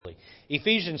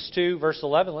Ephesians 2, verse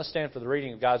 11. Let's stand for the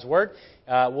reading of God's Word.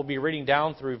 We'll be reading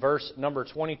down through verse number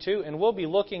 22, and we'll be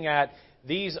looking at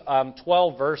these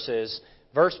 12 verses,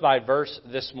 verse by verse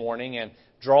this morning, and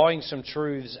drawing some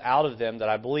truths out of them that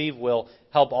I believe will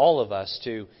help all of us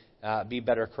to be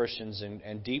better Christians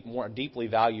and more deeply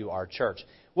value our church.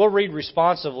 We'll read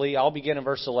responsively. I'll begin in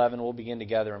verse 11. We'll begin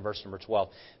together in verse number 12.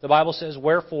 The Bible says,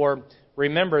 "Wherefore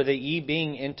remember that ye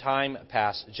being in time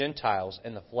past Gentiles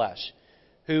in the flesh,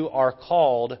 who are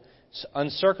called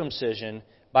uncircumcision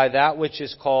by that which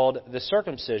is called the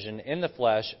circumcision in the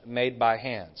flesh made by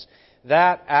hands.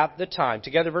 That at the time,"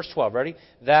 together verse 12, ready?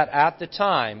 "That at the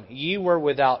time ye were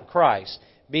without Christ,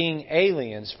 being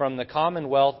aliens from the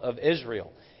commonwealth of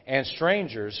Israel, and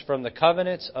strangers from the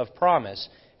covenants of promise,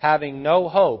 having no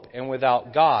hope and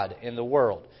without God in the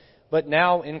world. But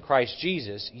now in Christ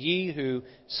Jesus, ye who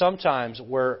sometimes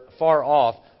were far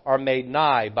off are made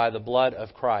nigh by the blood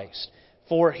of Christ.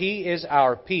 For He is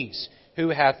our peace, who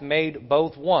hath made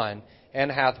both one,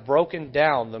 and hath broken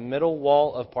down the middle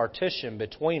wall of partition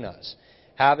between us,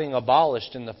 having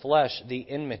abolished in the flesh the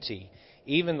enmity,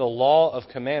 even the law of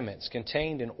commandments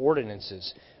contained in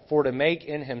ordinances, for to make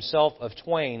in Himself of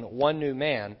twain one new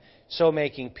man, so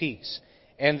making peace,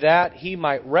 and that He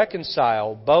might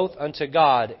reconcile both unto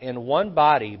God in one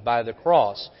body by the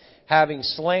cross, having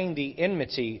slain the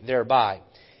enmity thereby,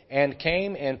 and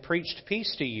came and preached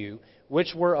peace to you,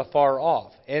 which were afar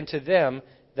off, and to them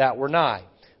that were nigh.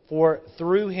 For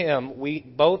through Him we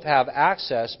both have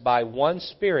access by one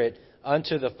Spirit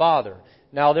unto the Father.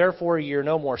 Now therefore ye are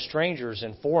no more strangers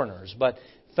and foreigners, but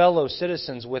fellow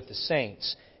citizens with the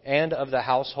saints, and of the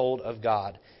household of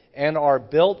God, and are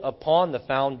built upon the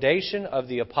foundation of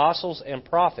the apostles and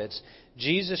prophets,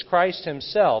 Jesus Christ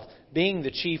Himself being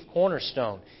the chief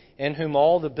cornerstone, in whom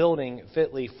all the building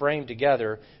fitly framed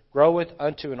together groweth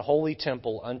unto an holy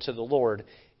temple unto the Lord,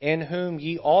 in whom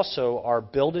ye also are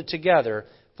builded together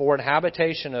for an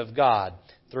habitation of God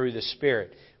through the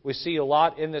Spirit." We see a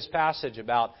lot in this passage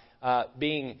about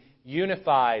being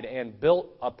unified and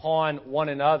built upon one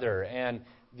another and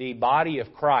the body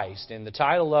of Christ. And the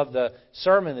title of the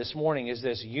sermon this morning is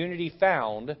this: Unity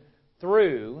Found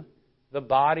Through the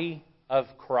Body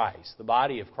of Christ. The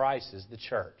body of Christ is the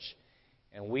church.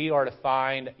 And we are to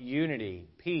find unity,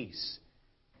 peace,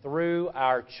 through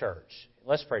our church.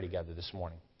 Let's pray together this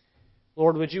morning.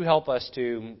 Lord, would You help us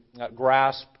to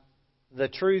grasp the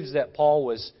truths that Paul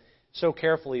was so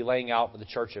carefully laying out for the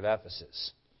church of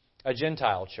Ephesus, a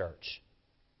Gentile church.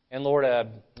 And Lord,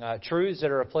 truths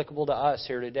that are applicable to us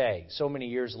here today, so many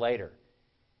years later.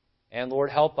 And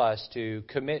Lord, help us to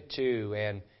commit to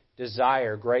and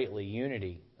desire greatly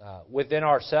unity within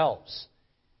ourselves,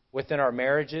 within our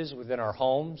marriages, within our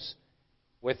homes,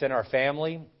 within our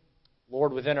family,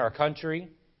 Lord, within our country.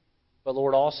 But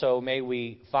Lord, also may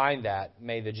we find that,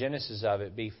 may the genesis of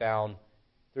it be found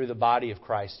through the body of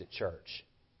Christ at church.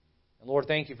 And Lord,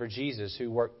 thank You for Jesus, who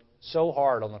worked so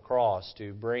hard on the cross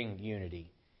to bring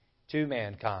unity to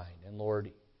mankind. And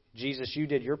Lord, Jesus, You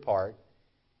did Your part.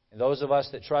 And those of us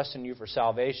that trust in You for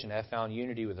salvation have found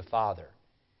unity with the Father.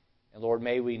 And Lord,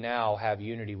 may we now have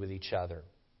unity with each other.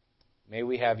 May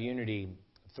we have unity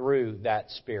through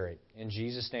that Spirit. In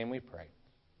Jesus' name we pray.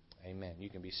 Amen. You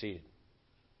can be seated.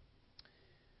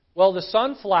 Well, the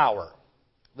sunflower.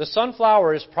 The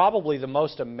sunflower is probably the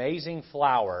most amazing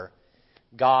flower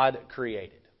God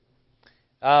created.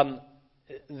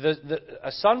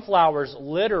 Sunflowers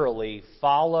literally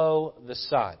follow the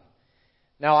sun.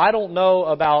 Now, I don't know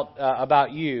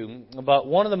about you, but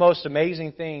one of the most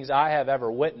amazing things I have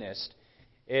ever witnessed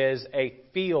is a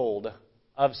field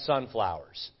of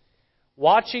sunflowers.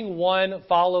 Watching one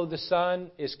follow the sun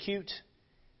is cute,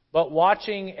 but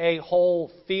watching a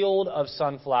whole field of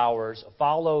sunflowers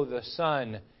follow the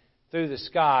sun through the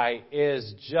sky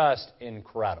is just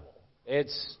incredible.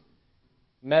 It's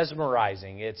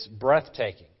mesmerizing. It's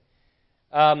breathtaking.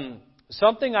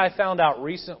 Something I found out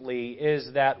recently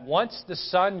is that once the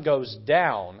sun goes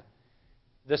down,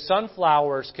 the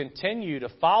sunflowers continue to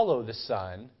follow the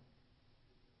sun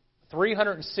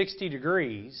 360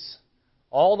 degrees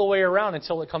all the way around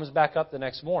until it comes back up the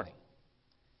next morning.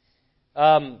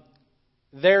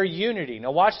 Their unity,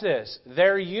 now watch this,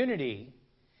 their unity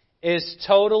is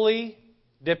totally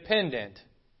dependent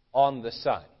on the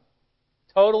sun.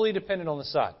 Totally dependent on the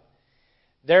sun.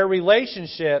 Their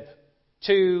relationship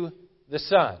to the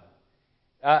sun.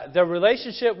 Their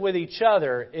relationship with each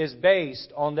other is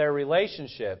based on their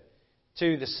relationship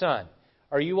to the sun.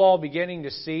 Are you all beginning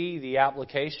to see the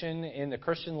application in the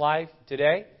Christian life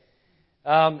today?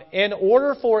 In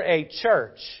order for a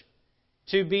church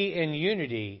to be in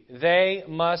unity, they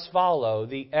must follow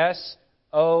the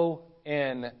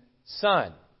S-O-N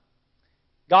Son.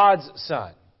 God's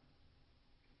Son.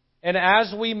 And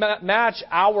as we match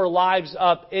our lives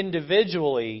up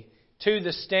individually to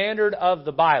the standard of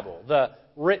the Bible, the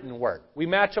written Word, we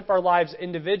match up our lives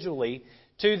individually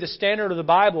to the standard of the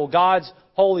Bible, God's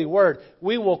holy Word,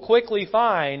 we will quickly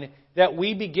find that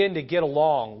we begin to get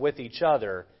along with each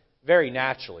other very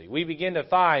naturally. We begin to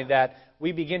find that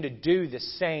we begin to do the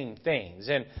same things.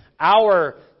 And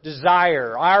our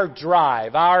desire, our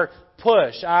drive, our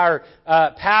push, our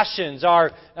passions,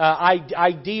 our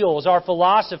ideals, our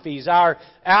philosophies, our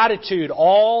attitude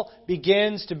all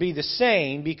begins to be the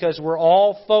same because we're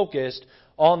all focused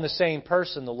on the same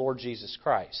person, the Lord Jesus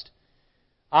Christ.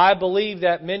 I believe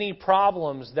that many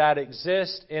problems that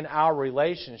exist in our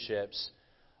relationships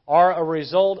are a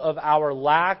result of our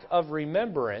lack of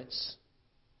remembrance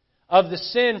of the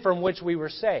sin from which we were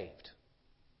saved.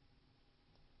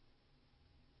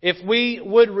 If we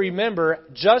would remember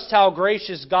just how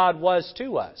gracious God was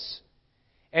to us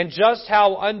and just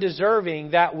how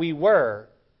undeserving that we were,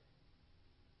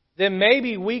 then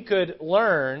maybe we could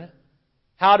learn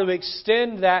how to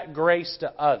extend that grace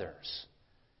to others.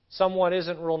 Someone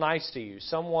isn't real nice to you.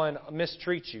 Someone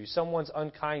mistreats you. Someone's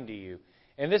unkind to you.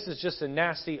 And this is just a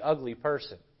nasty, ugly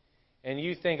person. And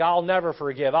you think, I'll never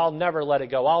forgive. I'll never let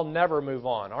it go. I'll never move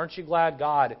on. Aren't you glad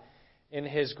God, in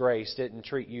His grace, didn't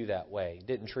treat you that way,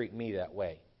 didn't treat me that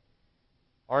way?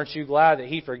 Aren't you glad that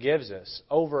He forgives us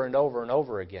over and over and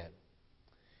over again?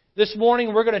 This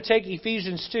morning we're going to take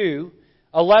Ephesians 2,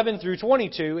 11 through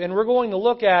 22, and we're going to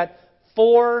look at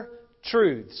 4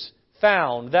 truths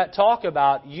found that talk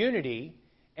about unity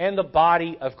and the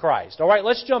body of Christ. All right,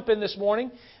 let's jump in this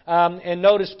morning and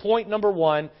notice point number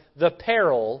 1, the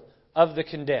peril of the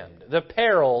condemned. The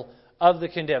peril of the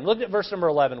condemned. Look at verse number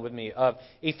 11 with me of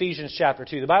Ephesians chapter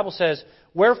 2. The Bible says,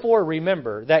 "Wherefore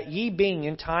remember that ye being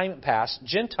in time past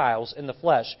Gentiles in the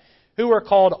flesh, who are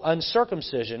called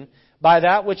uncircumcision by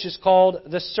that which is called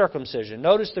the circumcision."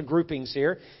 Notice the groupings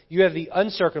here. You have the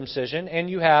uncircumcision and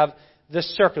you have the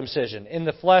circumcision in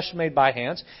the flesh made by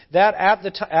hands. That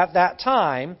at that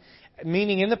time,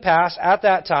 meaning in the past, at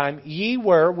that time, ye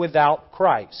were without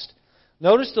Christ.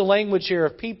 Notice the language here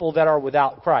of people that are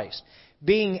without Christ.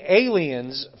 Being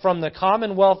aliens from the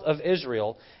commonwealth of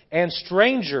Israel and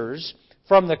strangers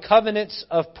from the covenants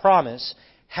of promise,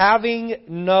 having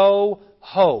no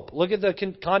hope. Look at the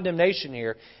condemnation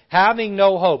here. Having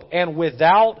no hope and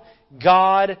without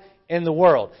God in the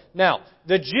world. Now,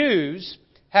 the Jews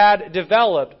had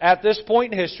developed, at this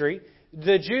point in history,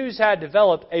 the Jews had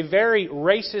developed a very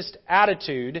racist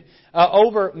attitude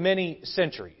over many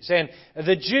centuries. And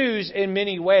the Jews, in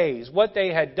many ways, what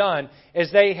they had done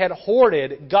is they had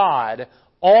hoarded God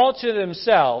all to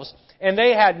themselves, and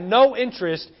they had no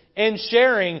interest in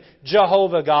sharing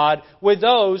Jehovah God with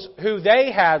those who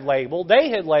they had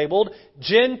labeled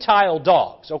Gentile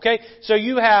dogs. Okay? So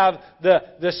you have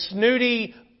the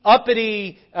snooty,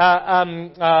 uppity,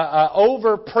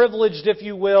 overprivileged, if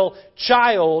you will,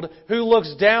 child who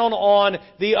looks down on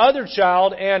the other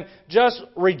child and just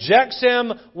rejects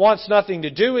him, wants nothing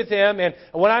to do with him. And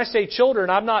when I say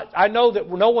children, I know that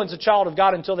no one's a child of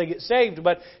God until they get saved,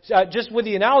 but just with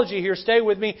the analogy here, stay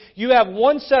with me. You have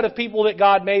one set of people that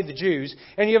God made, the Jews,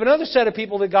 and you have another set of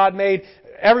people that God made,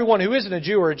 everyone who isn't a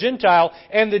Jew or a Gentile.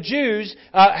 And the Jews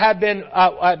had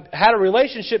a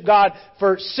relationship with God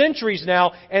for centuries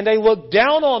now, and they looked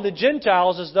down on the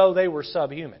Gentiles as though they were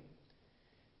subhuman.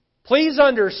 Please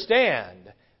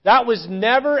understand, that was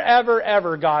never, ever,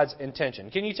 ever God's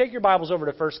intention. Can you take your Bibles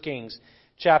over to 1 Kings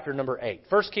chapter number 8?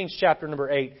 1 Kings chapter number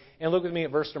 8, and look with me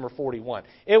at verse number 41.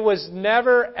 It was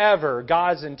never, ever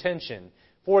God's intention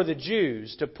for the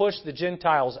Jews to push the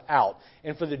Gentiles out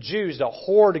and for the Jews to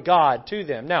hoard God to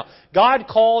them. Now, God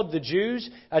called the Jews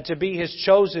to be His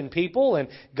chosen people, and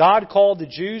God called the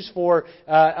Jews for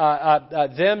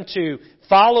them to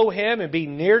follow Him and be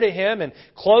near to Him and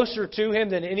closer to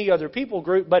Him than any other people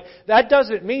group. But that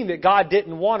doesn't mean that God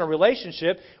didn't want a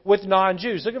relationship with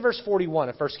non-Jews. Look at verse 41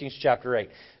 of 1 Kings chapter 8.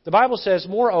 The Bible says,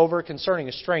 "Moreover, concerning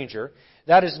a stranger,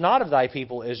 that is not of thy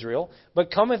people Israel,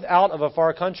 but cometh out of a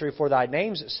far country for thy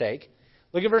name's sake."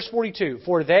 Look at verse 42.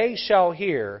 "For they shall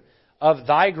hear of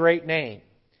thy great name,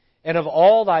 and of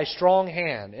all thy strong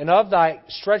hand, and of thy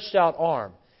stretched out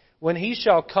arm, when he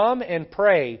shall come and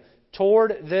pray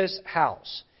toward this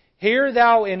house. Hear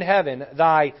thou in heaven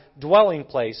thy dwelling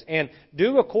place, and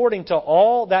do according to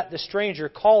all that the stranger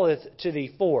calleth to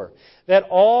thee for, that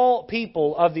all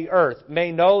people of the earth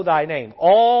may know thy name."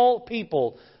 All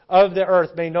people of the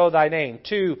earth may know thy name,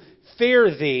 to fear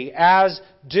thee as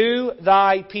do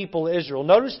thy people Israel.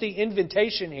 Notice the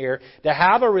invitation here to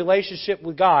have a relationship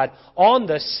with God on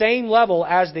the same level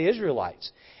as the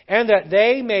Israelites. and that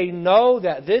they may know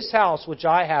that this house which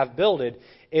I have builded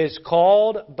is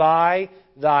called by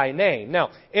Thy name.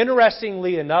 Now,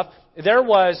 interestingly enough, there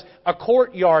was a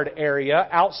courtyard area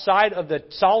outside of the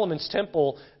Solomon's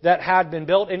temple that had been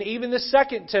built, and even the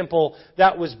second temple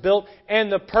that was built.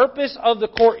 And the purpose of the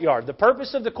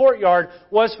courtyard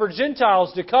was for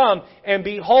Gentiles to come and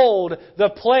behold the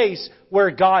place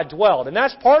where God dwelled. And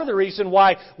that's part of the reason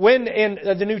why when in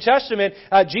the New Testament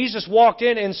Jesus walked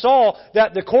in and saw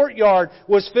that the courtyard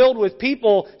was filled with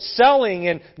people selling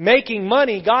and making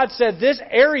money, God said, this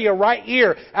area right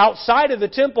here outside of the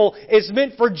temple is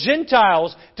meant for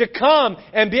Gentiles to come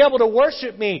and be able to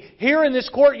worship me here in this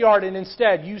courtyard, and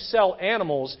instead you sell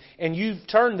animals and you've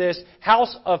turned this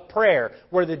house of prayer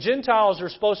where the Gentiles are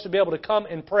supposed to be able to come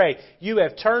and pray. You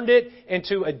have turned it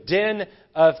into a den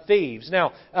of thieves.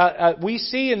 Now, we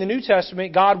see in the New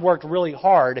Testament God worked really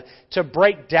hard to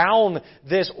break down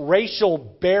this racial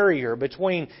barrier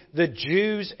between the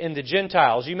Jews and the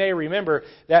Gentiles. You may remember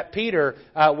that Peter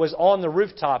was on the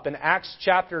rooftop in Acts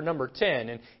chapter number 10,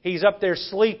 and he's up there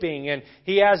sleeping, and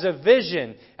he has a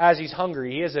vision as he's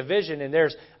hungry. He has a vision, and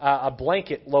there's a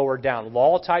blanket lowered down,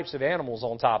 all types of animals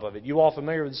on top of it. You all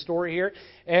familiar with the story here?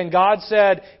 And God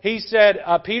said,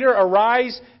 Peter,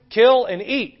 arise, kill, and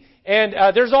eat. And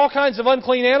there's all kinds of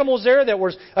unclean animals there that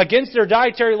were against their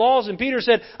dietary laws. And Peter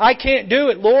said, I can't do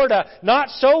it, Lord. Not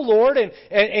so, Lord.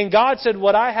 And God said,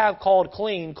 what I have called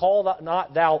clean, call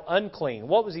not thou unclean.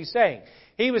 What was He saying?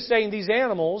 He was saying these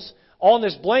animals on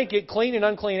this blanket, clean and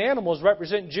unclean animals,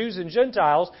 represent Jews and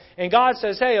Gentiles. And God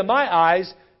says, hey, in my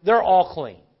eyes, they're all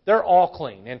clean. They're all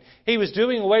clean. And He was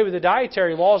doing away with the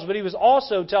dietary laws, but He was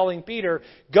also telling Peter,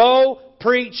 go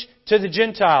preach to the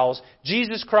Gentiles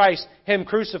Jesus Christ, Him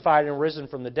crucified and risen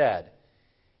from the dead.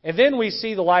 And then we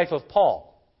see the life of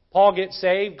Paul. Paul gets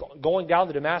saved going down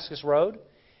the Damascus Road.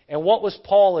 And what was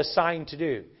Paul assigned to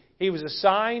do? He was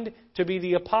assigned to be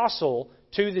the apostle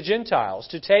to the Gentiles,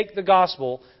 to take the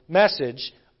gospel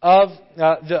message of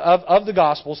the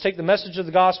Gospels, take the message of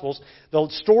the Gospels, the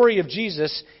story of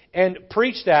Jesus, and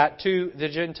preach that to the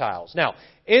Gentiles. Now,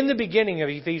 in the beginning of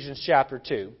Ephesians chapter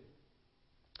 2,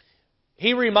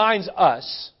 he reminds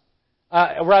us,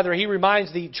 he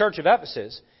reminds the church of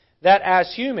Ephesus that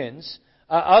as humans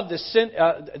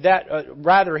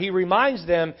he reminds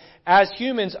them as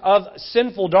humans of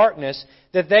sinful darkness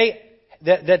that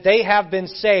they have been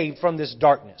saved from this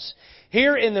darkness.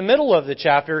 Here in the middle of the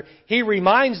chapter, he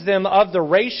reminds them of the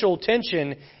racial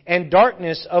tension and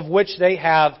darkness of which they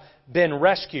have been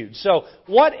rescued. So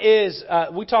what is,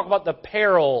 we talk about the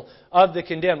peril of the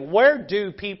condemned. Where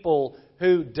do people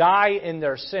who die in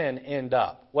their sin end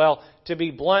up? Well, to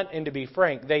be blunt and to be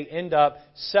frank, they end up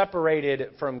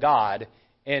separated from God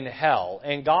in hell.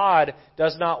 And God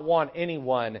does not want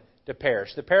anyone to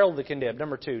perish. The peril of the condemned.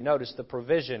 Number 2, notice the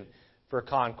provision for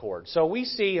concord. So we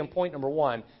see in point number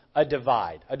 1, a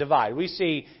divide. A divide. We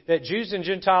see that Jews and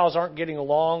Gentiles aren't getting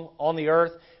along on the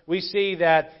earth. We see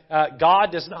that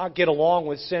God does not get along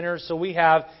with sinners. So we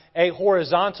have a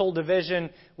horizontal division.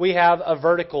 We have a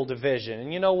vertical division.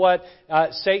 And you know what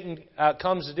Satan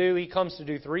comes to do? He comes to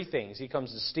do 3 things. He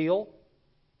comes to steal,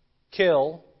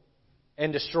 kill,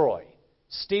 and destroy.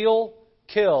 Steal,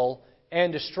 kill,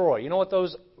 and destroy. You know what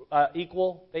those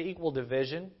equal? They equal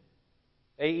division.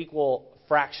 They equal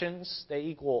fractions. They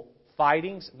equal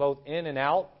fightings, both in and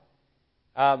out.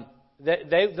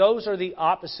 Those are the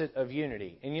opposite of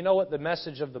unity. And you know what the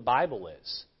message of the Bible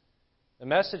is? The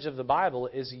message of the Bible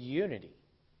is unity.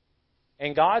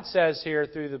 And God says here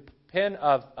through the pen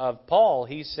of Paul,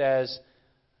 He says,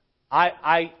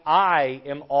 I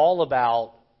am all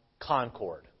about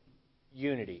concord,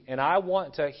 unity. And I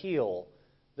want to heal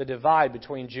the divide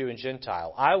between Jew and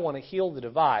Gentile. I want to heal the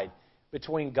divide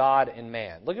between God and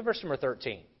man. Look at verse number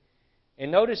 13.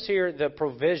 And notice here the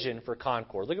provision for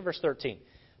concord. Look at verse 13.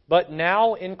 But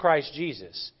now in Christ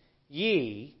Jesus,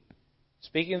 ye,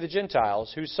 speaking of the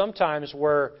Gentiles, who sometimes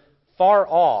were far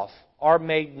off, are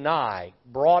made nigh,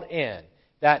 brought in,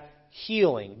 that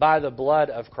healing by the blood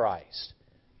of Christ.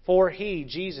 For He,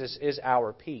 Jesus, is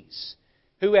our peace,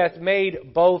 who hath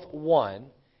made both one,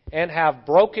 and have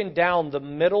broken down the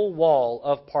middle wall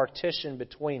of partition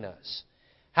between us,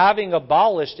 having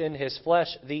abolished in His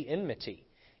flesh the enmity,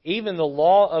 even the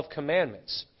law of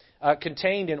commandments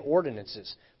contained in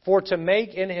ordinances, for to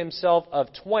make in Himself of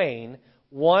twain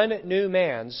one new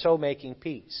man, so making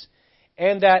peace.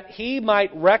 And that He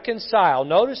might reconcile,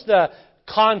 notice the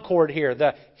concord here,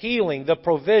 the healing, the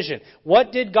provision.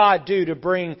 What did God do to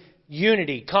bring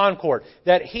unity, concord?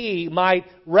 That He might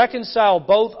reconcile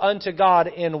both unto God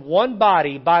in one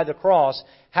body by the cross,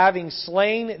 having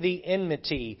slain the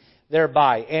enmity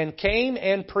thereby, and came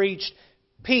and preached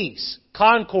peace,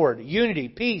 concord, unity,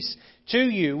 peace to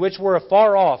you which were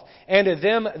afar off, and to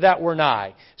them that were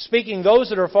nigh. Speaking those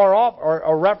that are far off are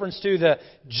a reference to the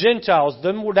Gentiles.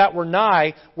 Them that were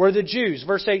nigh were the Jews.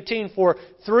 Verse 18, for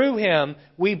through Him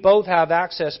we both have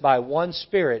access by one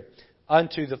Spirit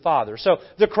unto the Father. So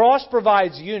the cross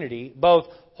provides unity both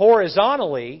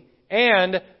horizontally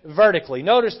and vertically.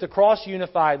 Notice the cross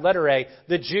unified, letter A,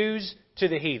 the Jews to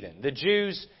the heathen. The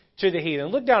Jews to the heathen.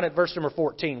 Look down at verse number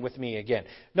 14 with me again.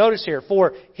 Notice here,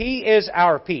 for He is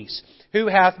our peace, who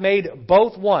hath made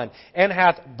both one, and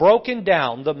hath broken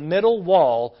down the middle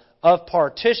wall of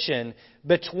partition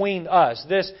between us.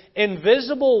 This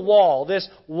invisible wall, this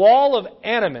wall of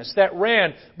animus that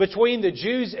ran between the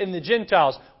Jews and the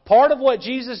Gentiles. Part of what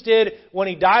Jesus did when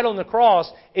He died on the cross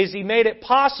is He made it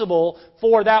possible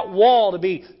for that wall to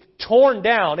be torn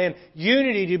down and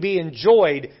unity to be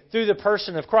enjoyed through the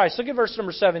person of Christ. Look at verse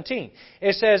number 17.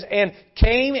 It says, and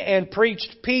came and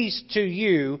preached peace to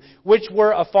you which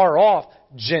were afar off,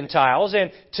 Gentiles,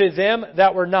 and to them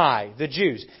that were nigh, the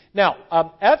Jews. Now,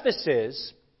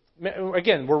 Ephesus,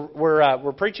 again,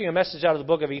 we're preaching a message out of the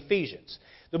book of Ephesians.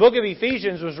 The book of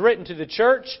Ephesians was written to the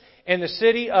church in the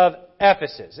city of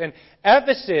Ephesus. And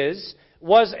Ephesus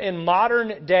was in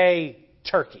modern day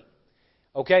Turkey.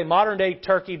 Okay, modern day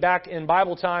Turkey, back in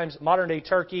Bible times, modern day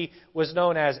Turkey was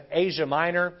known as Asia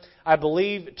Minor. I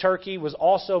believe Turkey was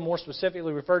also more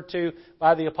specifically referred to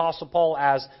by the Apostle Paul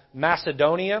as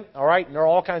Macedonia. All right, and there are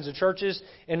all kinds of churches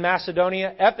in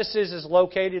Macedonia. Ephesus is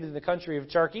located in the country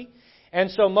of Turkey. And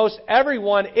so most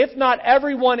everyone, if not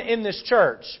everyone in this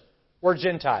church, were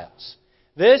Gentiles.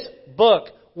 This book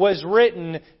was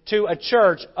written to a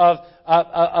church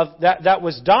that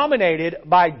was dominated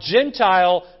by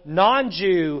Gentile,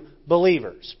 non-Jew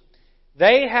believers.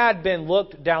 They had been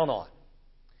looked down on.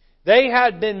 They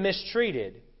had been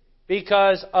mistreated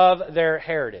because of their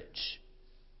heritage,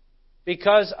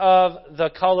 because of the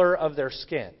color of their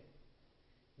skin.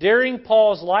 During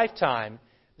Paul's lifetime,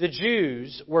 the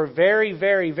Jews were very,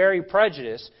 very, very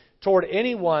prejudiced toward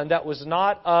anyone that was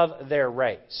not of their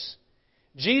race.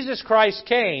 Jesus Christ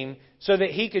came so that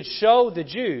He could show the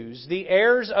Jews the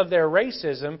errors of their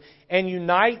racism and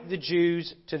unite the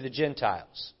Jews to the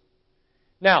Gentiles.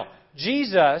 Now,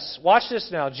 Jesus, watch this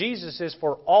now, Jesus is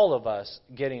for all of us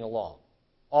getting along.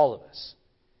 All of us.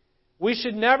 We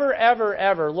should never, ever,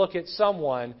 ever look at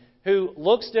someone who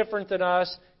looks different than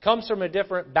us, comes from a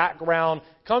different background,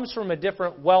 comes from a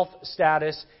different wealth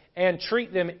status, and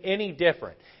treat them any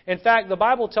different. In fact, the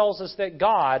Bible tells us that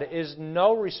God is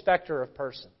no respecter of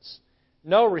persons.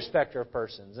 No respecter of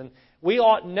persons. And we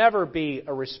ought never be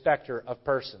a respecter of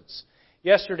persons.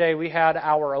 Yesterday we had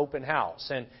our open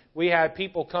house, and we had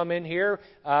people come in here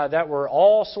that were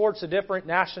all sorts of different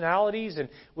nationalities, and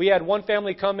we had one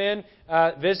family come in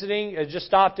visiting, just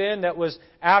stopped in, that was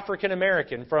African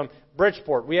American from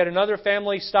Bridgeport. We had another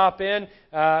family stop in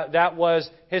that was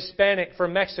Hispanic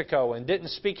from Mexico and didn't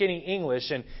speak any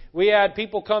English. And we had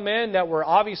people come in that were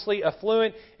obviously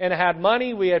affluent and had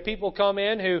money. We had people come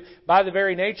in who, by the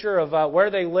very nature of where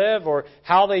they live or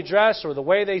how they dress or the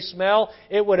way they smell,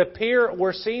 it would appear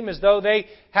or seem as though they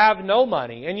have no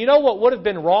money. And you know what would have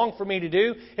been wrong for me to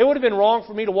do? It would have been wrong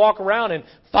for me to walk around and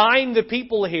find the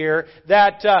people here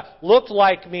that looked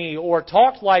like me or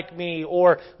talked like me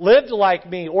or lived like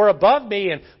me or above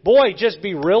me, and boy, just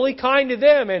be really kind to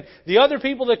them. And the other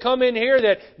people that come in here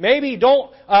that maybe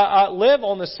don't live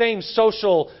on the same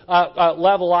social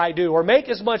level I do or make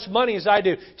as much money as I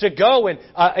do, to go and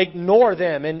ignore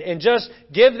them and just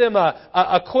give them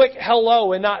a quick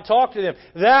hello and not talk to them.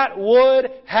 That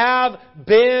would have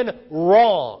been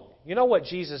wrong. You know what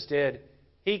Jesus did?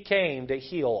 He came to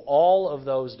heal all of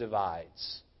those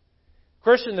divides.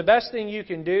 Christian, the best thing you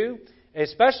can do,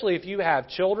 especially if you have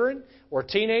children or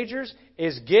teenagers,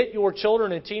 is get your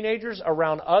children and teenagers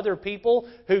around other people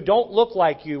who don't look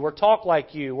like you or talk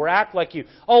like you or act like you.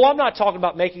 Oh, I'm not talking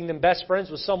about making them best friends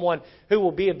with someone who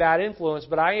will be a bad influence,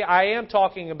 but I am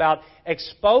talking about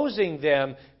exposing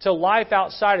them to life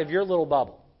outside of your little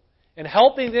bubble and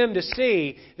helping them to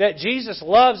see that Jesus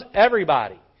loves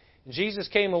everybody. And Jesus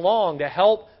came along to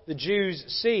help the Jews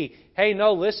see, hey,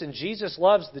 no, listen, Jesus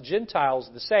loves the Gentiles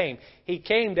the same. He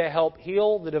came to help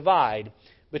heal the divide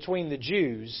between the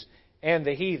Jews and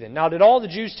the heathen. Now, did all the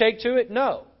Jews take to it?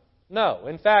 No. No.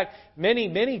 In fact,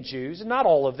 many Jews, not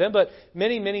all of them, but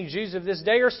many Jews of this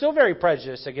day are still very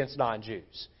prejudiced against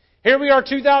non-Jews. Here we are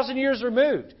 2,000 years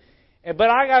removed. But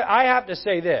I have to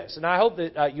say this, and I hope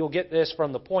that you'll get this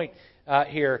from the point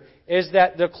here, is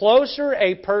that the closer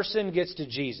a person gets to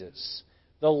Jesus,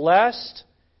 the less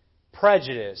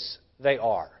prejudiced they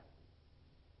are.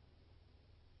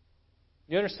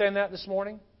 You understand that this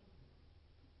morning?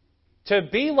 To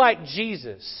be like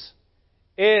Jesus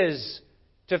is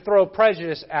to throw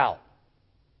prejudice out.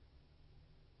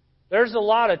 There's a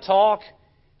lot of talk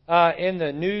in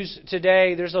the news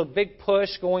today. There's a big push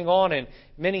going on in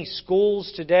many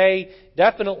schools today,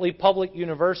 definitely public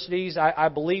universities. I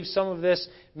believe some of this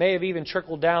may have even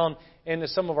trickled down into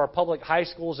some of our public high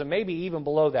schools and maybe even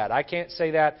below that. I can't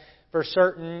say that for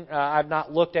certain. I've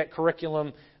not looked at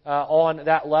curriculum on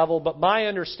that level, but my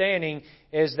understanding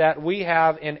is that we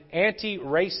have an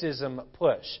anti-racism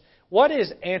push. What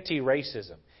is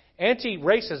anti-racism?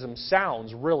 Anti-racism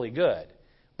sounds really good,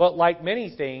 but like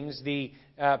many things, the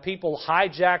people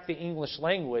hijack the English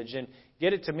language and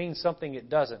get it to mean something it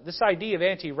doesn't. This idea of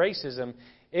anti-racism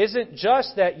isn't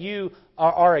just that you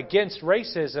are against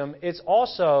racism, it's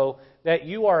also that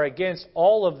you are against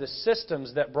all of the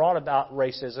systems that brought about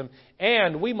racism,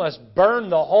 and we must burn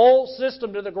the whole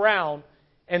system to the ground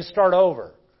and start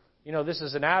over. You know, this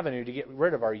is an avenue to get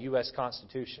rid of our U.S.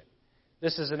 Constitution.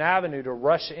 This is an avenue to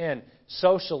rush in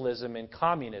socialism and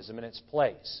communism in its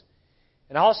place.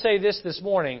 And I'll say this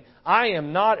morning, I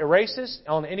am not a racist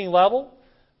on any level.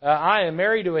 I am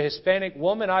married to a Hispanic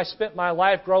woman. I spent my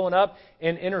life growing up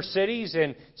in inner cities,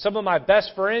 and some of my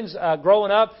best friends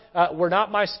growing up were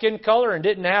not my skin color and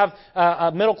didn't have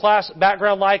a middle-class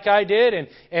background like I did.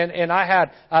 And I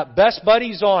had best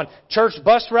buddies on church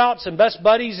bus routes and best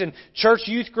buddies in church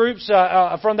youth groups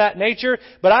from that nature.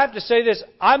 But I have to say this,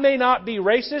 I may not be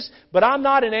racist, but I'm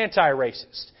not an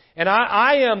anti-racist. And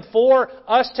I am for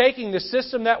us taking the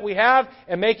system that we have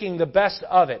and making the best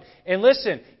of it. And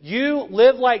listen, you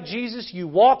live like Jesus, you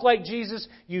walk like Jesus,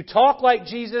 you talk like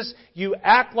Jesus, you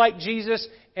act like Jesus,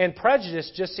 and prejudice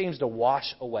just seems to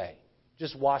wash away.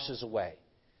 Just washes away.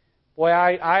 Boy,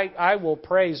 I will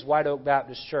praise White Oak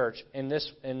Baptist Church in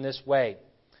this way.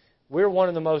 We're one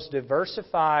of the most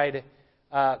diversified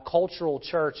cultural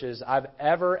churches I've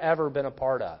ever been a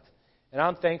part of. And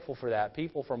I'm thankful for that.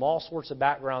 People from all sorts of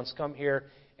backgrounds come here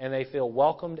and they feel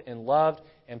welcomed and loved,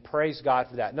 and praise God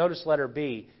for that. Notice letter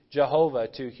B, Jehovah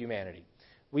to humanity.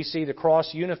 We see the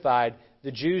cross unified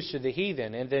the Jews to the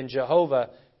heathen, and then Jehovah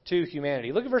to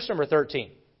humanity. Look at verse number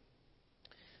 13.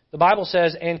 The Bible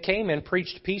says, "And came and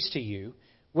preached peace to you,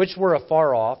 which were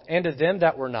afar off, and to them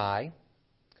that were nigh."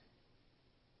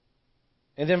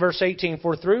 And then verse 18,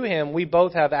 "For through him we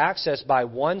both have access by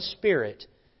one Spirit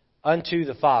unto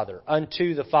the Father."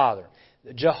 Unto the Father.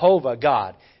 Jehovah,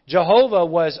 God. Jehovah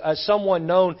was someone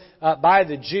known by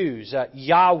the Jews,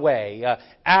 Yahweh,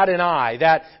 Adonai,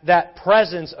 that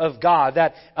presence of God,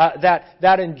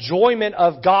 that enjoyment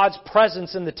of God's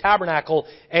presence in the tabernacle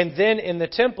and then in the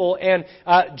temple. And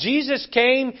Jesus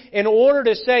came in order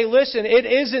to say, listen,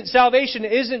 salvation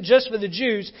isn't just for the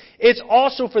Jews, it's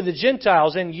also for the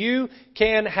Gentiles, and you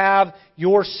can have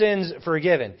your sins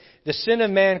forgiven. The sin of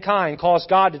mankind caused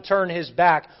God to turn His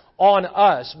back on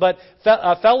us. But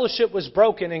fellowship was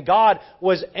broken, and God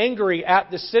was angry at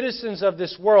the citizens of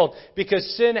this world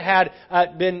because sin had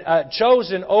been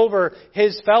chosen over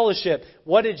His fellowship.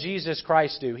 What did Jesus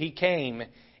Christ do? He came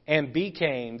and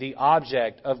became the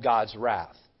object of God's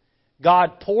wrath.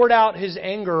 God poured out His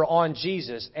anger on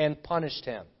Jesus and punished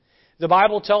Him. The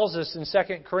Bible tells us in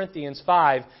 2 Corinthians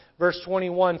 5, verse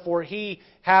 21, "For He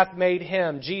hath made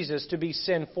Him, Jesus, to be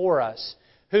sin for us,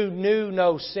 who knew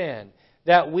no sin,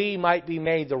 that we might be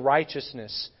made the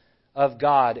righteousness of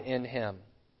God in Him."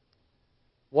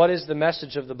 What is the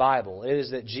message of the Bible? It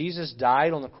is that Jesus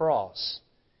died on the cross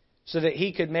so that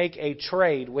He could make a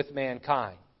trade with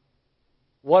mankind.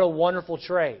 What a wonderful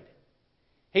trade.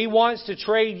 He wants to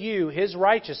trade you His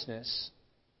righteousness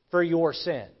for your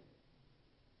sin.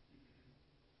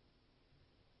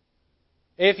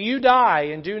 If you die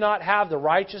and do not have the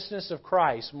righteousness of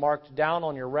Christ marked down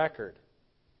on your record,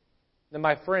 then,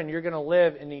 my friend, you're going to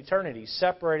live in eternity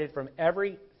separated from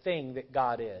everything that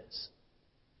God is.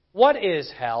 What is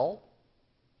hell?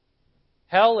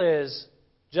 Hell is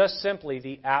just simply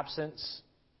the absence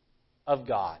of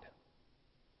God.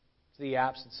 It's the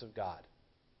absence of God.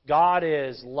 God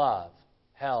is love.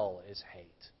 Hell is hate.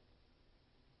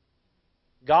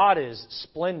 God is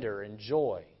splendor and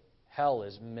joy. Hell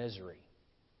is misery.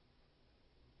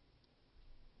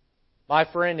 My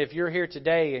friend, if you're here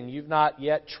today and you've not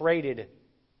yet traded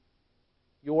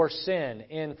your sin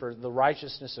in for the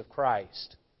righteousness of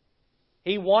Christ,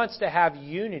 He wants to have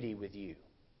unity with you.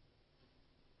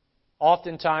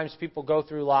 Oftentimes people go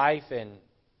through life and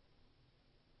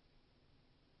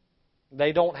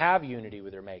they don't have unity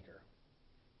with their Maker.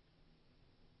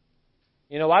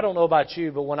 You know, I don't know about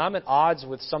you, but when I'm at odds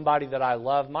with somebody that I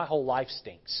love, my whole life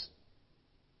stinks.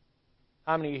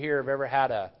 How many of you here have ever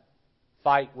had a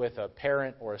fight with a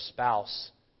parent or a spouse?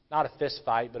 Not a fist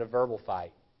fight, but a verbal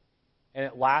fight. and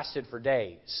it lasted for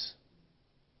days.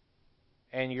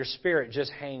 And your spirit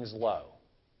just hangs low.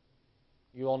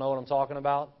 You all know what I'm talking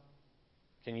about?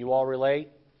 Can you all relate?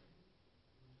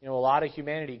 You know, a lot of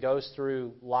humanity goes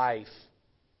through life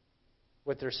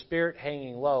with their spirit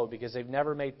hanging low because they've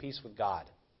never made peace with God.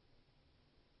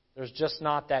 There's just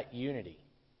not that unity.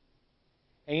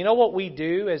 And you know what we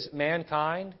do as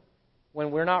mankind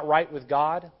when we're not right with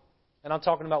God? And I'm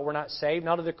talking about we're not saved.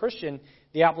 Now to the Christian,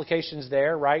 the application's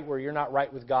there, right, where you're not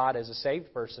right with God as a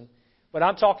saved person. But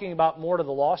I'm talking about more to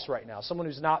the lost right now. Someone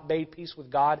who's not made peace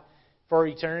with God for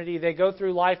eternity. They go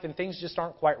through life and things just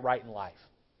aren't quite right in life.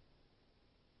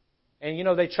 And, you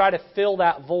know, they try to fill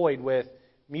that void with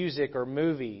music or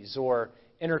movies or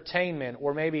entertainment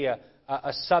or maybe a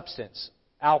substance,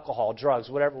 alcohol, drugs,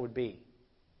 whatever it would be.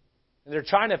 And they're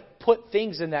trying to put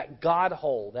things in that God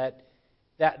hole,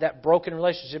 that broken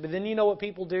relationship. And then you know what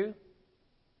people do?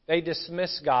 They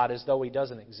dismiss God as though He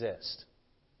doesn't exist.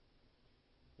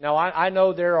 Now, I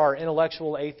know there are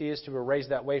intellectual atheists who were raised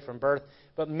that way from birth,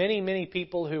 but many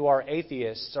people who are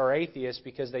atheists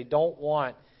because they don't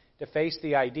want to face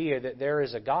the idea that there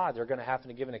is a God they're going to have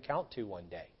to give an account to one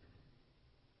day.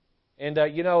 And,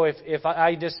 you know, if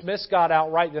I dismiss God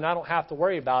outright, then I don't have to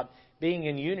worry about being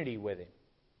in unity with Him.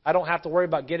 I don't have to worry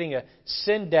about getting a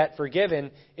sin debt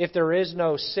forgiven if there is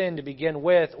no sin to begin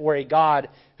with or a God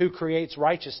who creates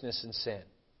righteousness in sin.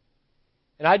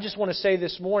 And I just want to say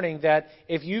this morning that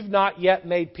if you've not yet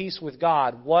made peace with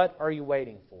God, what are you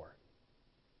waiting for?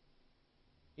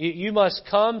 You must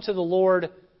come to the Lord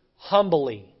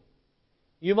humbly.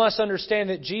 You must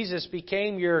understand that Jesus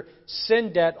became your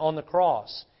sin debt on the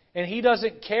cross. And He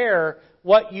doesn't care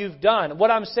what you've done.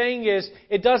 What I'm saying is,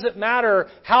 it doesn't matter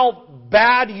how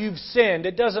bad you've sinned.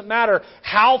 It doesn't matter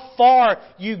how far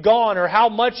you've gone or how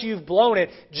much you've blown it.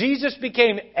 Jesus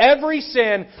became every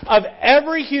sin of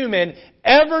every human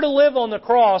ever to live on the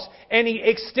cross, and He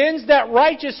extends that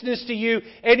righteousness to you,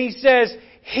 and He says,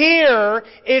 here,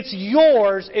 it's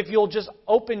yours if you'll just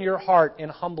open your heart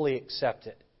and humbly accept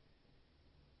it.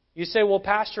 You say, well,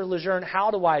 Pastor Lejeune,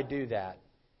 how do I do that?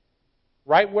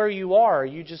 Right where you are,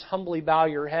 you just humbly bow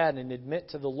your head and admit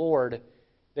to the Lord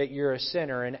that you're a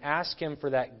sinner and ask Him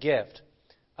for that gift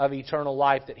of eternal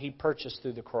life that He purchased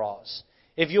through the cross.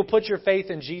 If you'll put your faith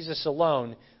in Jesus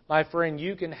alone, my friend,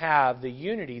 you can have the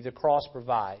unity the cross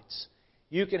provides.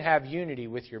 You can have unity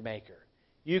with your Maker.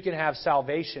 You can have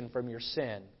salvation from your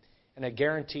sin and a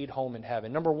guaranteed home in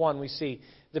heaven. Number one, we see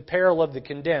the peril of the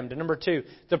condemned. And number two,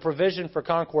 the provision for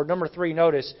concord. Number three,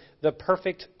 notice the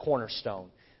perfect cornerstone.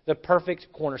 The perfect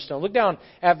cornerstone. Look down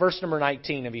at verse number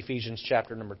 19 of Ephesians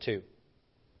chapter number 2.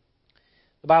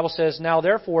 The Bible says, now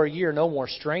therefore ye are no more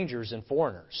strangers and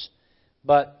foreigners,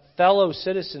 but fellow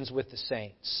citizens with the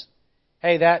saints.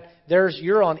 Hey,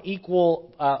 you're on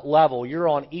equal level. You're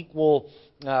on equal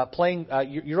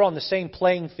you're on the same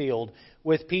playing field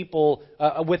with people,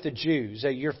 with the Jews.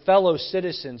 You're fellow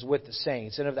citizens with the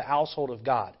saints and of the household of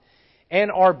God,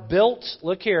 and are built,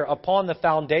 look here, upon the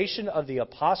foundation of the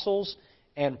apostles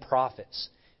and prophets,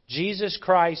 Jesus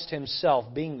Christ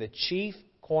Himself being the chief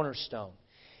cornerstone,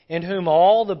 in whom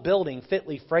all the building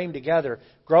fitly framed together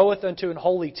groweth unto an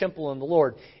holy temple in the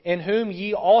Lord, in whom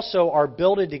ye also are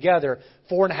builded together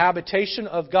for an habitation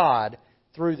of God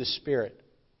through the Spirit.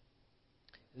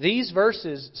 These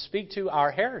verses speak to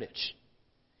our heritage.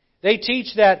 They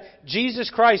teach that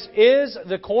Jesus Christ is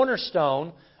the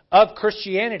cornerstone of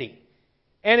Christianity.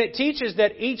 And it teaches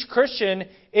that each Christian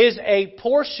is a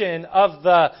portion of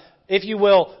the, if you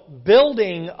will,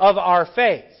 building of our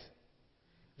faith.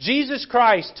 Jesus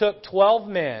Christ took 12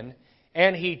 men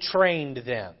and He trained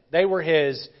them. They were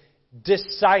His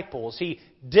disciples. He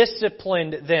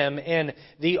disciplined them in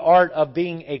the art of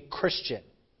being a Christian.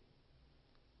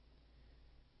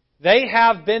 They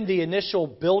have been the initial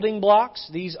building blocks,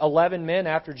 these 11 men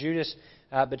after Judas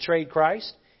betrayed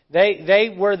Christ.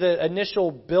 They were the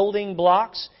initial building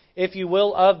blocks, if you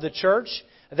will, of the church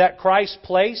that Christ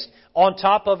placed on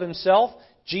top of Himself,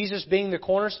 Jesus being the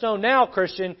cornerstone. Now,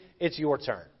 Christian, it's your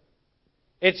turn.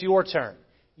 It's your turn.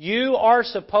 You are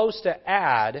supposed to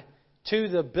add to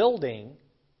the building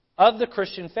of the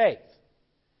Christian faith.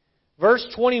 Verse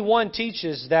 21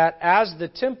 teaches that as the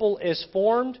temple is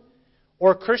formed,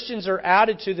 or Christians are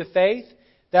added to the faith,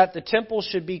 that the temple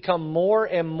should become more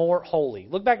and more holy.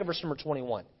 Look back at verse number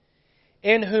 21.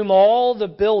 In whom all the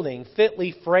building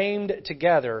fitly framed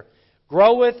together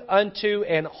groweth unto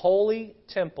an holy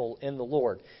temple in the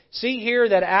Lord. See here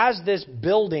that as this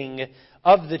building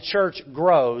of the church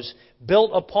grows,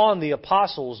 built upon the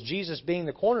apostles, Jesus being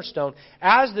the cornerstone,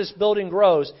 as this building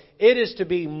grows, it is to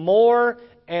be more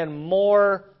and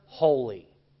more holy.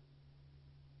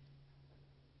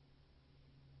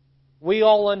 We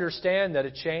all understand that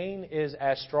a chain is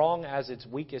as strong as its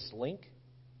weakest link,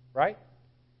 right?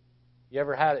 You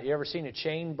ever seen a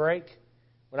chain break?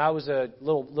 When I was a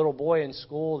little boy in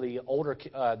school,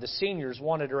 the seniors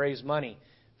wanted to raise money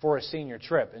for a senior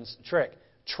trip.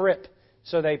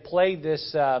 So they played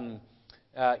this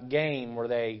game where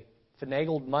they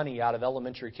finagled money out of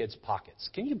elementary kids' pockets.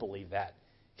 Can you believe that?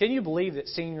 Can you believe that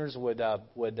seniors would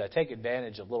take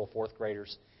advantage of little fourth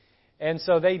graders? And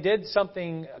so they did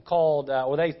something called,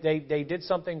 they did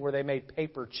something where they made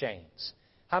paper chains.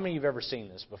 How many of you have ever seen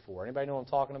this before? Anybody know what I'm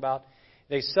talking about?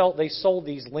 They sold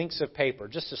these links of paper,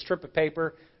 just a strip of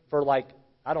paper for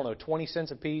 20 cents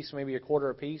a piece, maybe a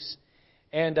quarter a piece.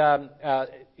 And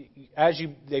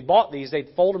they bought these,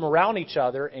 they'd fold them around each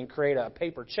other and create a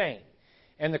paper chain.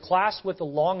 And the class with the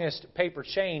longest paper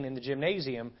chain in the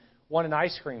gymnasium won an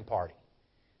ice cream party.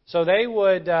 So they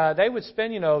would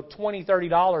spend $20,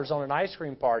 $30 on an ice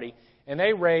cream party, and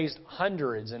they raised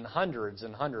hundreds and hundreds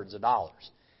and hundreds of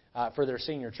dollars for their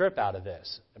senior trip out of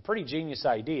this. A pretty genius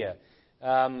idea.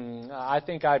 I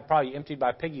think I probably emptied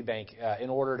my piggy bank in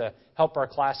order to help our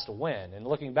class to win. And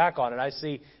looking back on it, I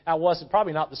see that wasn't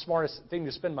probably not the smartest thing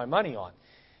to spend my money on.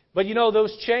 But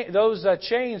those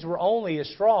chains were only as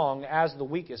strong as the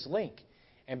weakest link.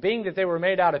 And being that they were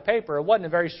made out of paper, it wasn't a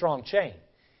very strong chain.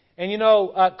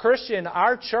 And Christian,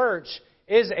 our church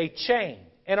is a chain.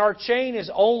 And our chain is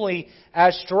only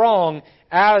as strong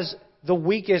as the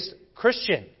weakest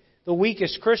Christian. The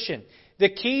weakest Christian. The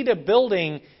key to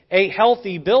building a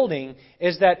healthy building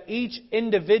is that each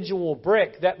individual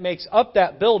brick that makes up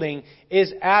that building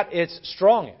is at its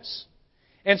strongest.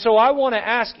 And so I want to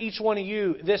ask each one of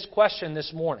you this question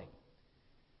this morning.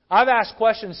 I've asked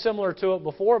questions similar to it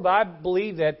before, but I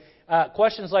believe that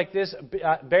questions like this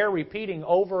bear repeating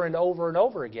over and over and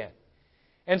over again.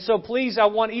 And so please, I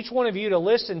want each one of you to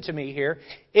listen to me here.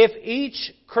 If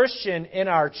each Christian in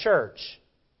our church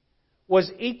was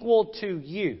equal to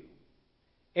you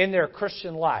in their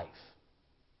Christian life,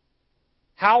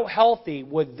 how healthy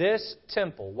would this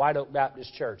temple, White Oak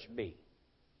Baptist Church, be?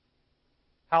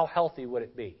 How healthy would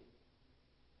it be?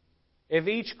 If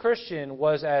each Christian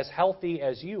was as healthy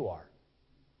as you are.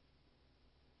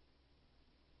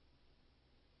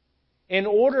 In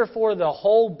order for the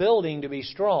whole building to be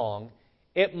strong,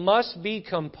 it must be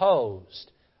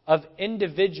composed of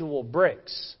individual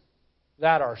bricks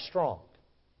that are strong.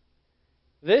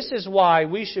 This is why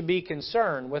we should be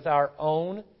concerned with our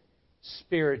own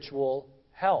spiritual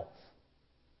health.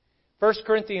 1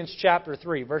 Corinthians chapter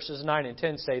 3, verses 9 and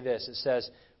 10 say this. It says,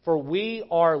 "For we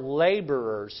are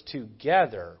laborers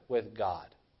together with God.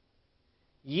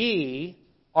 Ye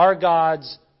are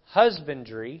God's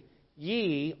husbandry.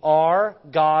 Ye are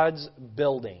God's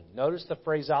building." Notice the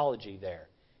phraseology there.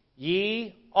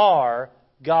 Ye are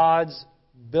God's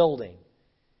building.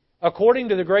 "According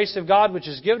to the grace of God which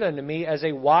is given unto me as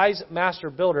a wise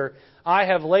master builder, I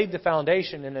have laid the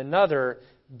foundation, and another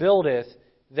buildeth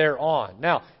thereon."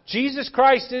 Now, Jesus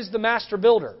Christ is the master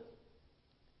builder.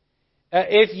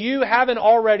 If you haven't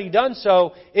already done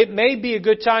so, it may be a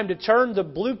good time to turn the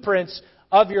blueprints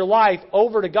of your life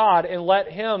over to God and let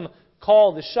Him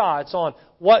call the shots on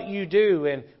what you do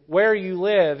and where you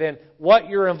live and what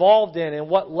you're involved in and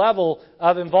what level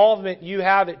of involvement you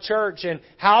have at church and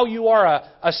how you are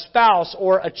a spouse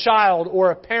or a child or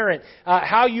a parent,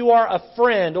 how you are a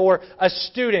friend or a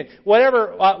student,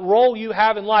 whatever role you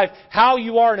have in life, how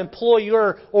you are an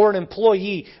employer or an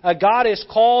employee. God has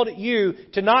called you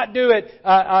to not do it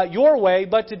your way,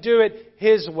 but to do it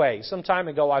His way. Some time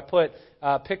ago I put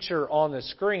a picture on the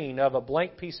screen of a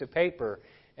blank piece of paper,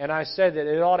 and I said that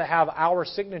it ought to have our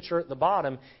signature at the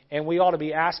bottom, and we ought to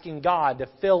be asking God to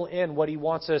fill in what He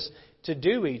wants us to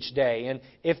do each day. And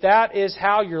if that is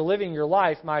how you're living your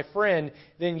life, my friend,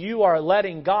 then you are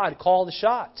letting God call the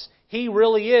shots. He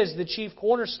really is the chief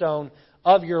cornerstone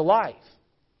of your life.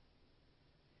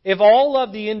 If all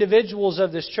of the individuals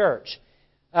of this church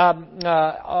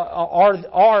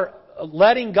are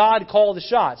letting God call the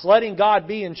shots, letting God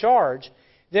be in charge,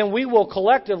 then we will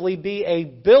collectively be a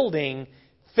building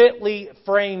fitly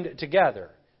framed together,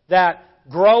 that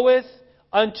groweth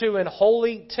unto an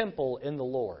holy temple in the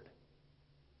Lord.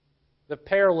 The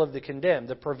peril of the condemned,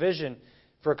 the provision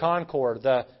for concord,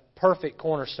 the perfect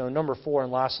cornerstone. Number 4,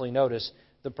 and lastly, notice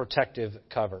the protective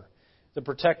cover. The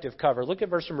protective cover. Look at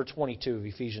verse number 22 of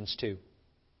Ephesians 2.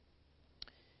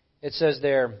 It says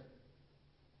there,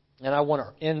 and I want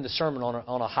to end the sermon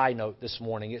on a high note this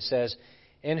morning. It says,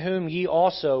 "In whom ye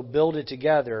also builded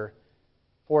together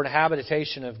for an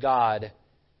habitation of God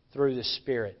through the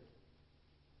Spirit."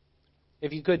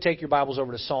 If you could take your Bibles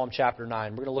over to Psalm chapter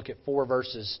 9. We're going to look at 4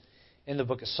 verses in the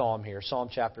book of Psalm here. Psalm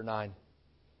chapter 9.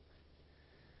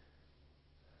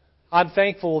 I'm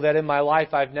thankful that in my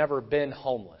life I've never been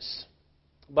homeless,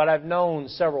 but I've known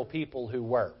several people who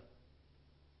were.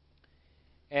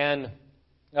 And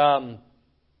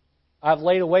I've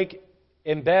laid awake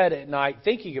in bed at night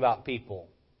thinking about people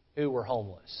who were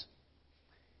homeless,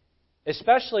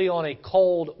 especially on a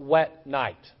cold, wet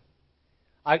night.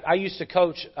 I used to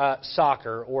coach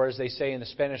soccer, or as they say in the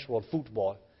Spanish world,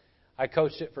 football. I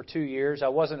coached it for 2 years. I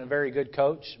wasn't a very good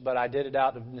coach, but I did it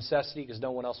out of necessity because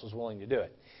no one else was willing to do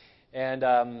it. And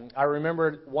I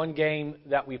remember one game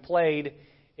that we played.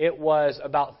 It was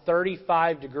about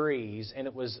 35 degrees, and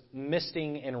it was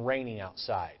misting and raining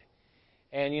outside.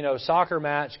 And, you know, soccer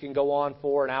match can go on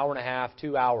for an hour and a half,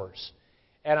 2 hours.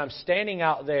 And I'm standing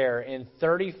out there in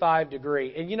 35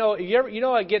 degree. And,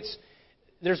 it gets,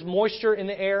 there's moisture in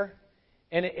the air,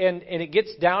 and it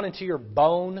gets down into your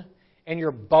bone, and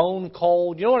you're bone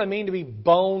cold. You know what I mean to be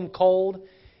bone cold?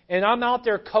 And I'm out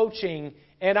there coaching,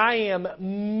 and I am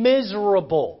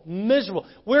miserable.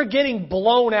 We're getting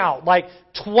blown out, like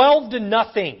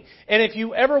 12-0. And if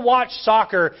you ever watch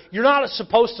soccer, you're not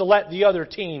supposed to let the other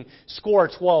team score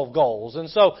 12 goals. And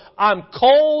so I'm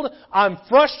cold, I'm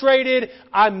frustrated,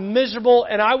 I'm miserable,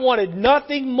 and I wanted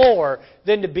nothing more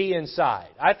than to be inside.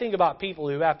 I think about people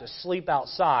who have to sleep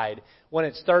outside when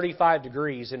it's 35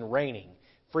 degrees and raining,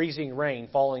 freezing rain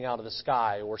falling out of the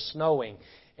sky or snowing,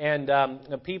 and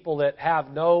the people that have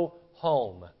no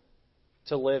home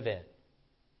to live in.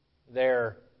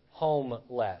 They're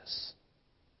homeless.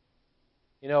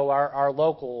 You know, our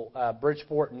local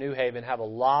Bridgeport and New Haven have a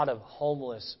lot of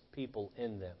homeless people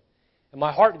in them. And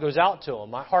my heart goes out to them.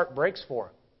 My heart breaks for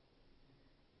them.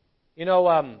 You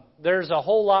know, there's a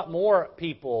whole lot more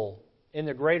people in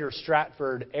the greater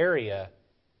Stratford area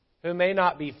who may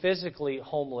not be physically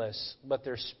homeless, but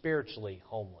they're spiritually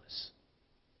homeless.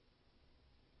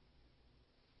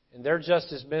 And they're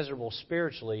just as miserable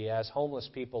spiritually as homeless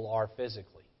people are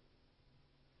physically.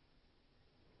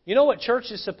 You know what church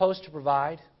is supposed to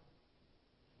provide?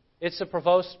 It's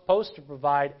supposed to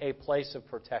provide a place of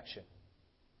protection.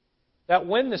 That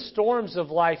when the storms of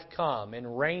life come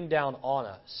and rain down on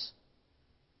us,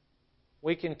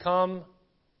 we can come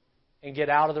and get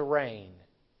out of the rain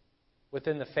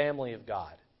within the family of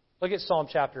God. Look at Psalm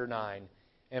chapter 9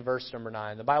 and verse number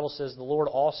 9. The Bible says, "The Lord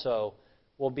also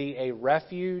will be a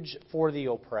refuge for the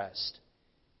oppressed,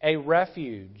 a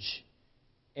refuge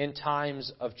in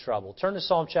times of trouble." Turn to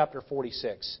Psalm chapter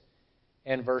 46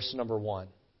 and verse number 1.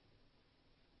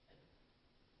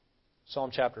 Psalm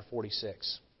chapter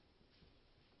 46.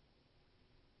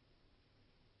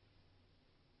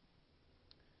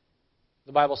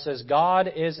 The Bible says, "God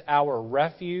is our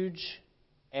refuge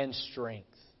and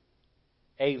strength,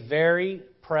 a very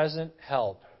present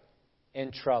help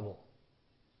in trouble."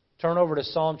 Turn over to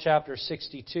Psalm chapter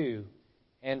 62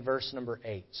 and verse number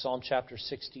 8. Psalm chapter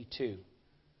 62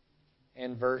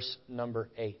 and verse number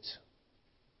 8.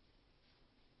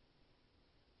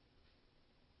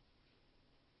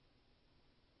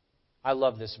 I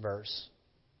love this verse.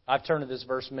 I've turned to this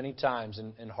verse many times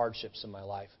in hardships in my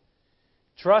life.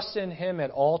 "Trust in Him at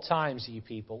all times, ye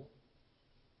people.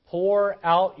 Pour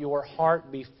out your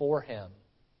heart before Him.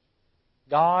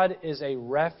 God is a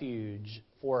refuge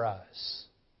for us."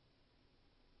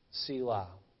 Selah.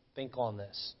 Think on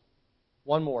this.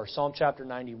 One more. Psalm chapter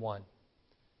 91.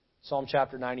 Psalm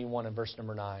chapter 91 and verse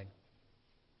number 9.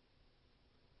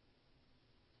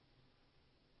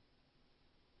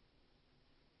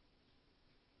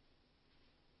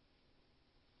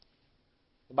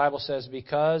 The Bible says,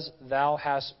 "Because thou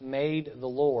hast made the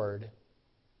Lord,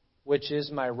 which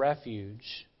is my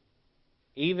refuge,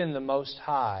 even the Most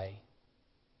High,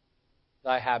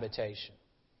 thy habitation."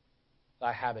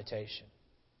 Thy habitation.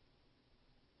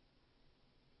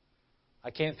 I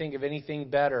can't think of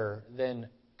anything better than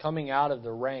coming out of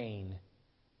the rain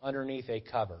underneath a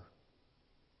cover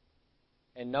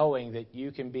and knowing that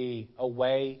you can be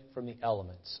away from the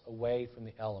elements, away from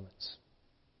the elements.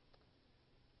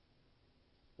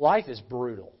 Life is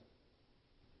brutal.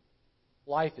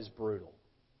 Life is brutal.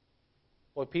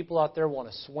 Boy, people out there want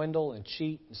to swindle and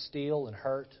cheat and steal and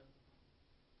hurt.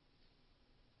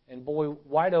 And boy,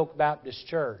 White Oak Baptist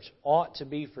Church ought to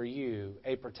be for you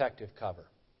a protective cover.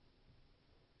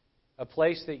 A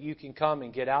place that you can come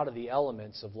and get out of the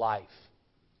elements of life.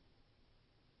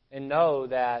 And know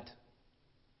that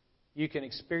you can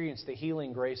experience the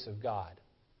healing grace of God.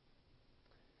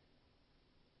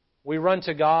 We run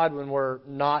to God when we're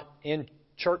not in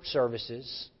church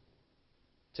services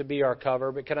to be our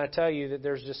cover. But can I tell you that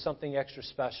there's just something extra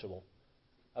special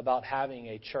about having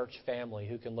a church family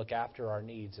who can look after our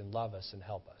needs and love us and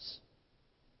help us.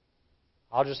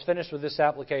 I'll just finish with this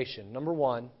application. Number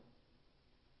one,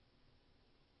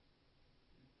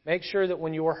 Make sure that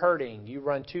when you're hurting, you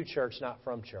run to church, not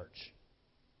from church.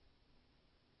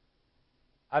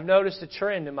 I've noticed a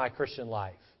trend in my Christian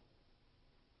life.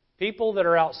 People that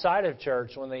are outside of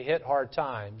church, when they hit hard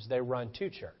times, they run to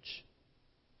church.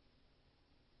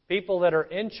 People that are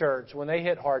in church, when they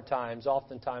hit hard times,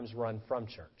 oftentimes run from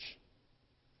church.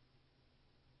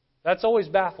 That's always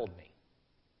baffled me.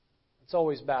 It's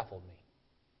always baffled me.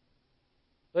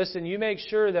 Listen, you make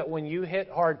sure that when you hit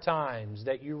hard times,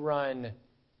 that you run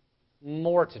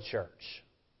more to church.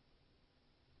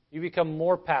 You become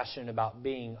more passionate about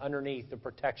being underneath the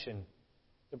protection,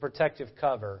 the protective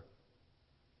cover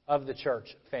of the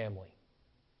church family.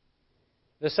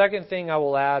 The second thing I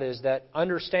will add is that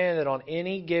understand that on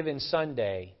any given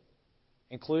Sunday,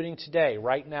 including today,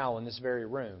 right now in this very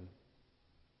room,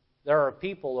 there are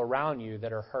people around you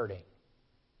that are hurting.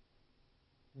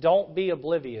 Don't be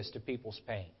oblivious to people's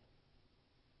pain.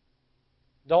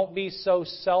 Don't be so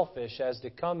selfish as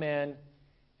to come in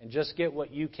and just get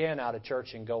what you can out of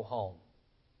church and go home.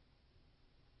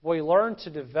 Boy, learn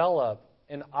to develop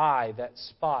an eye that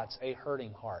spots a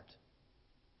hurting heart.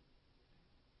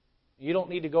 You don't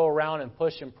need to go around and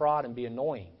push and prod and be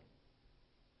annoying.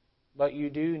 But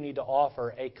you do need to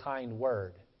offer a kind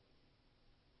word.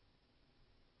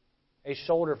 A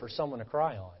shoulder for someone to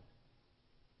cry on.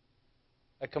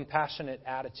 A compassionate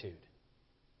attitude.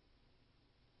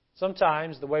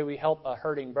 Sometimes the way we help a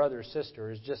hurting brother or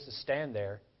sister is just to stand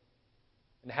there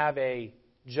and have a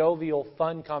jovial,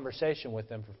 fun conversation with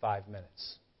them for 5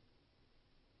 minutes.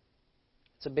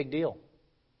 It's a big deal.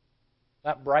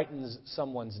 That brightens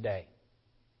someone's day.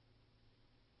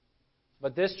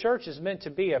 But this church is meant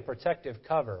to be a protective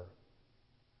cover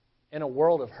in a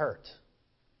world of hurt,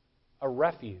 a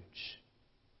refuge.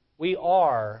 We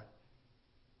are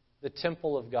the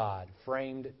temple of God,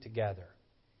 framed together.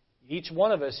 Each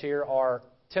one of us here are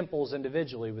temples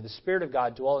individually with the Spirit of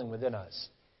God dwelling within us.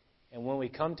 And when we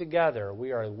come together,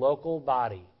 we are a local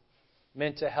body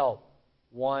meant to help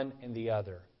one and the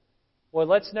other. Boy,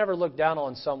 let's never look down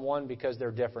on someone because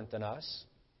they're different than us.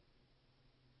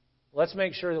 Let's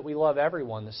make sure that we love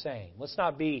everyone the same. Let's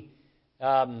not be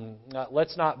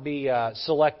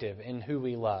selective in who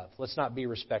we love. Let's not be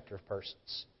respecter of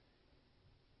persons.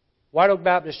 White Oak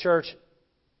Baptist Church,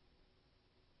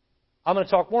 I'm going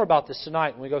to talk more about this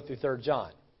tonight when we go through 3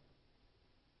 John.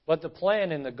 But the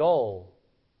plan and the goal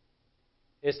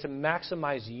is to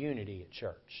maximize unity at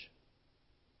church.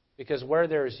 Because where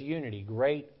there is unity,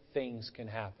 great things can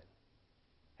happen.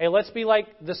 Hey, let's be like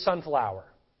the sunflower.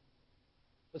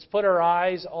 Let's put our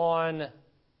eyes on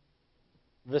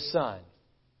the sun.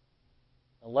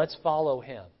 And let's follow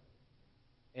Him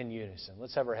in unison.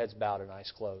 Let's have our heads bowed and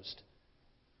eyes closed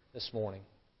this morning.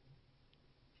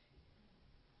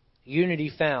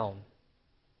 Unity found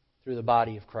through the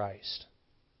body of Christ.